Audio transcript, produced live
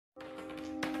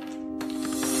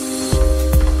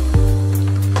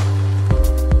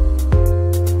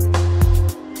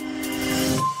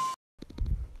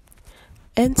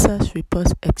Endsars report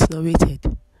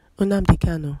exonerated Nnamdi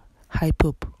Kanu,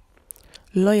 Ipob.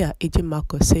 Lawyer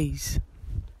Ejimako says,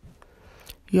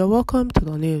 "You're welcome to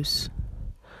the news."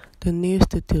 The news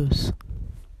details.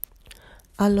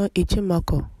 Alo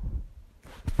Ejimako,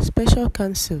 Special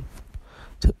Counsel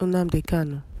to Nnamdi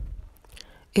Kanu,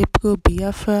 a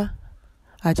pro-Biafra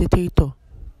agitator,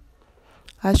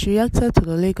 has reacted to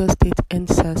the Lagos State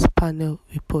Endsars panel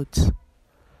report.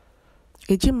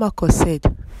 Ejimako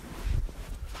said,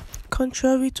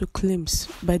 contrary to claims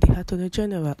by the Attorney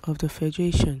General of the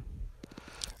Federation,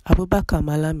 Abubakar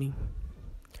Malami,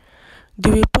 the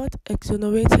report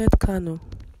exonerated Kanu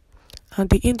and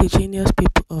the indigenous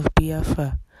people of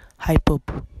Biafra,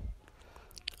 Ipob,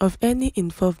 of any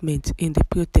involvement in the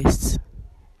protests.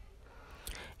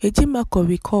 Ejimako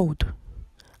recalled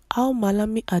how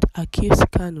Malami had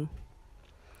accused Kanu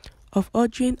of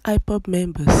urging Ipob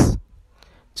members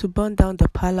to burn down the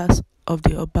palace of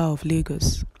the Oba of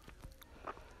Lagos.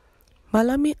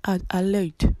 Malami had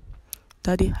alleged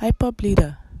that the Ipob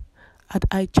leader had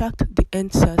hijacked the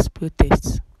Endsars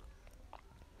protests.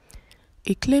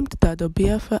 He claimed that the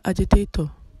Biafra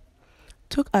agitator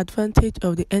took advantage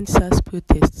of the Endsars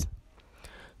protests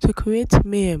to create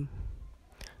mayhem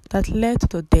that led to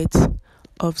the death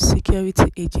of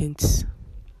security agents.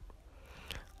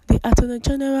 The Attorney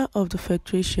General of the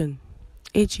Federation,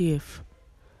 AGF,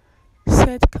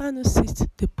 said Kanu seized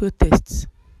the protests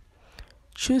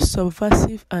through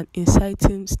subversive and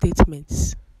inciting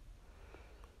statements.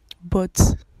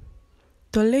 But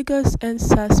the Lagos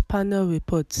Endsars panel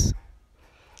report,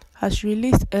 as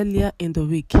released earlier in the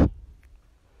week,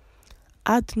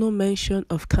 had no mention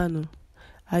of Kanu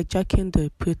hijacking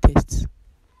the protests.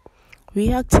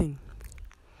 Reacting,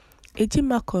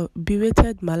 Ejimako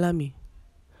berated Malami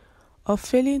of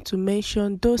failing to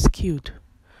mention those killed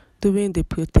during the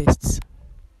protests.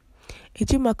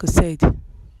 Ejimako said,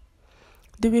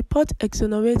 "The report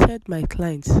exonerated my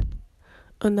client,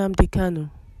 Nnamdi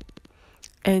Kanu,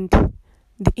 and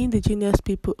the indigenous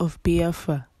people of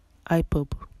Biafra,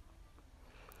 Ipob.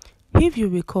 If you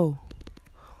recall,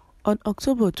 on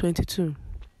October 22,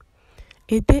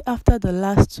 a day after the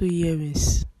last two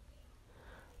hearings,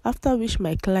 after which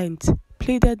my client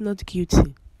pleaded not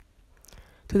guilty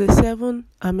to the 7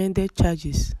 amended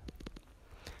charges,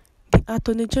 the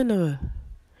Attorney General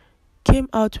came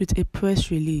out with a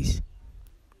press release,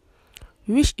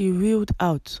 which he ruled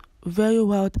out very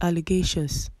wild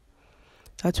allegations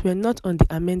that were not on the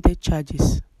amended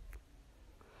charges.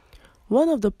 One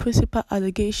of the principal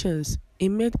allegations he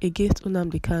made against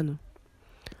Nnamdi Kanu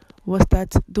was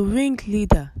that the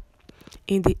ringleader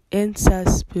in the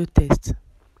Endsars protest,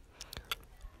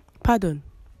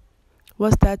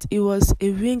 was that he was a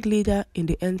ringleader in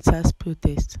the Endsars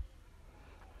protest.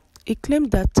 He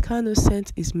claimed that Kanu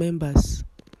sent his members,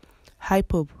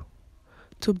 Ipob,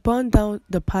 to burn down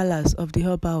the palace of the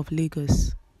Oba of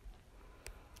Lagos.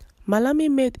 Malami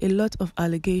made a lot of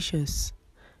allegations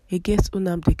against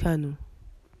Nnamdi Kanu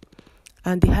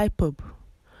and the Ipob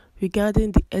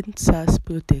regarding the Endsars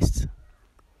protest,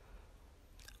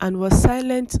 and was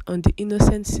silent on the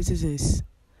innocent citizens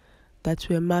that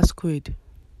were massacred.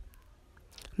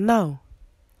 Now,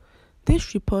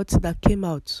 this report that came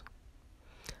out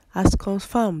has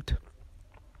confirmed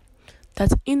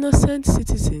that innocent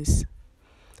citizens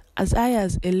as high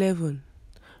as 11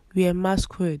 were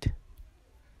massacred.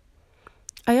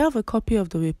 I have a copy of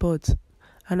the report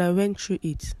and I went through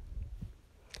it.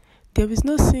 There is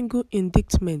no single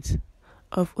indictment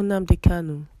of Nnamdi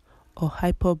Kanu or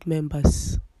Ipob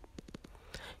members.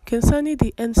 Concerning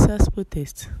the Endsars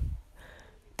protest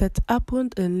that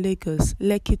happened in Lagos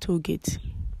Lekki Toll Gate,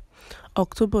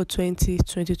 October 20,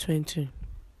 2020,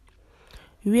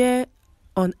 where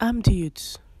unarmed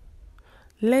youths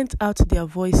lent out their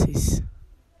voices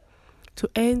to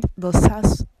end the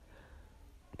SARS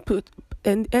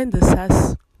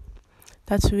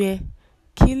that were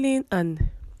killing and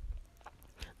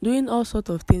doing all sorts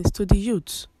of things to the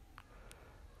youths.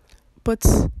 But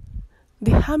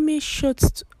the army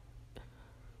shot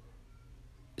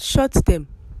them,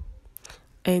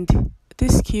 and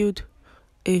this killed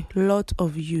a lot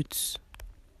of youths.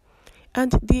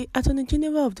 And the Attorney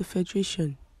General of the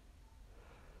Federation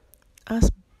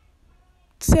has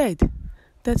said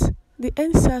that the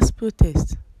Endsars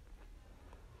protest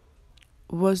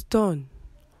was done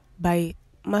by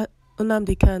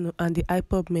Nnamdi Kanu and the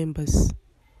Ipob members.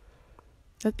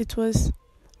 That it was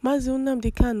Mazi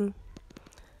Nnamdi Kanu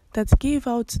that gave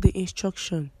out the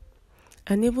instruction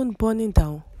and even burning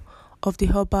down of the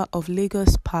Oba of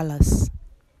Lagos Palace.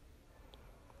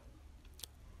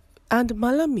 And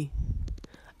Malami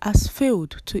has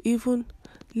failed to even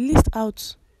list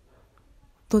out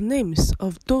the names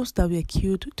of those that were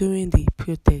killed during the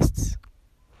protests.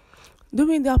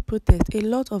 During that protest, a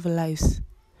lot of lives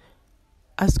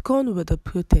has gone with the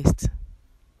protest.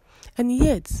 And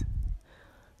yet,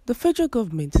 the federal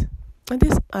government and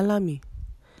this Alami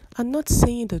are not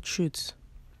saying the truth.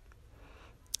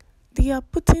 They are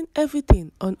putting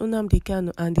everything on Nnamdi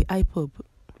Kanu and the Ipob.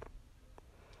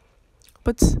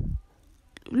 But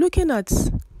looking at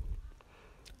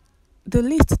the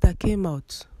list that came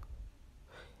out,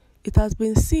 it has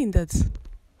been seen that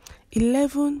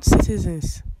 11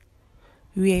 citizens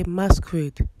were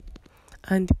massacred,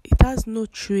 and it has no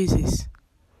traces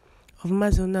of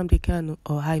Mazi Nnamdi Kanu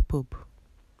or Ipob.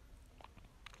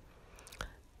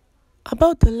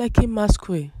 About the Lekki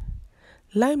massacre,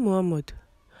 Lai Mohammed,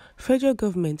 federal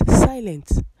government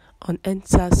silent on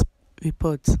Endsars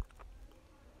report.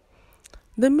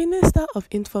 The Minister of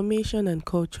Information and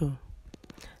Culture,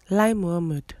 Lai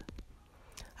Mohammed,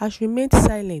 has remained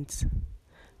silent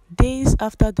days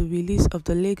after the release of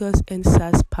the Lagos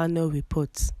Endsars panel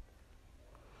report.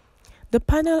 The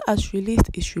panel has released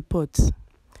its report,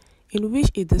 in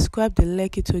which it described the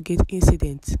Lekki Tollgate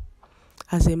incident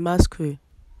as a massacre,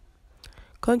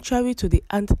 contrary to the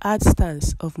hard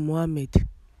stance of Mohammed.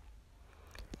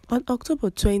 On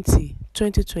October 20,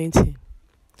 2020,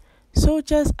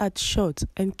 soldiers had shot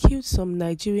and killed some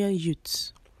Nigerian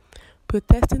youths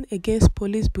protesting against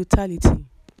police brutality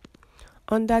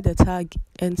under the tag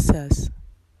Endsars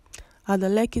at the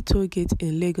Lekki Tollgate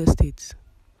in Lagos State.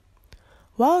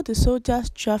 While the soldiers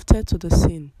drafted to the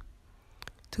scene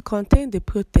to contain the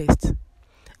protest,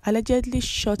 allegedly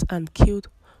shot and killed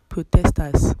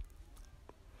protesters.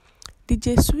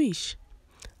 DJ Swish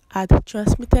had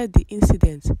transmitted the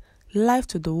incident live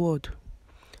to the world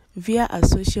via her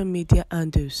social media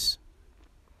handles.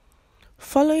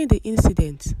 Following the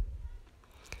incident,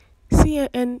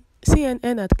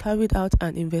 CNN had carried out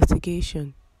an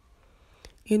investigation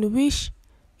in which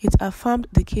it affirmed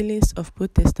the killings of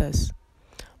protesters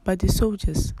by the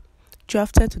soldiers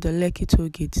drafted to the Lekki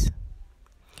Tollgate.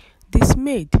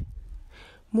 Dismayed,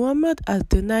 Mohammed has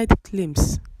denied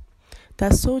claims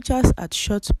that soldiers had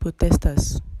shot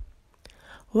protesters,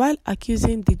 while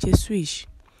accusing DJ Swish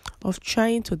of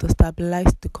trying to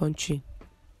destabilize the country.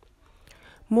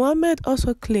 Mohammed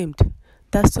also claimed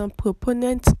that some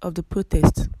proponents of the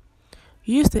protest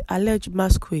used the alleged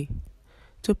massacre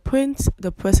to paint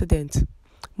the president,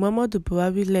 Muhammadu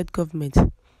Buhari-led government,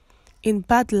 in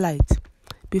bad light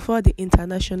before the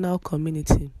international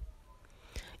community.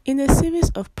 In a series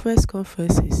of press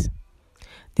conferences,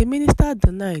 the minister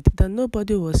denied that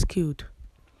nobody was killed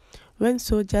when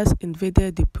soldiers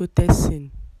invaded the protest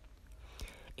scene.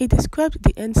 He described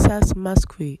the Endsars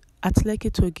massacre at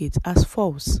Lekki Tollgate as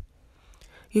false,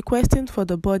 requesting for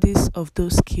the bodies of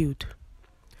those killed.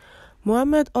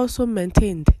 Mohammed also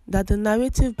maintained that the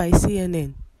narrative by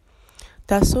CNN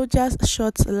that soldiers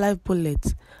shot live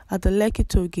bullets at the Lekki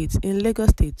Tollgate in Lagos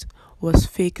State was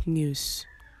fake news.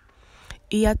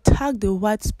 He had tagged the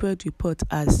widespread report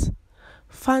as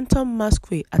phantom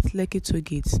massacre at Lekki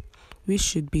Tollgate, which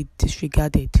should be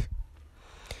disregarded.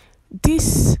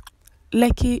 This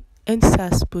Lekki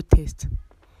Endsars protest,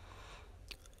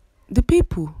 the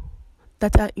people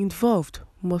that are involved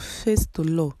must face the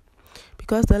law,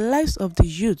 because the lives of the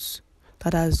youths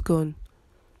that has gone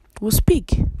will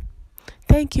speak.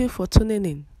 Thank you for tuning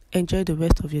in. Enjoy the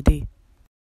rest of your day.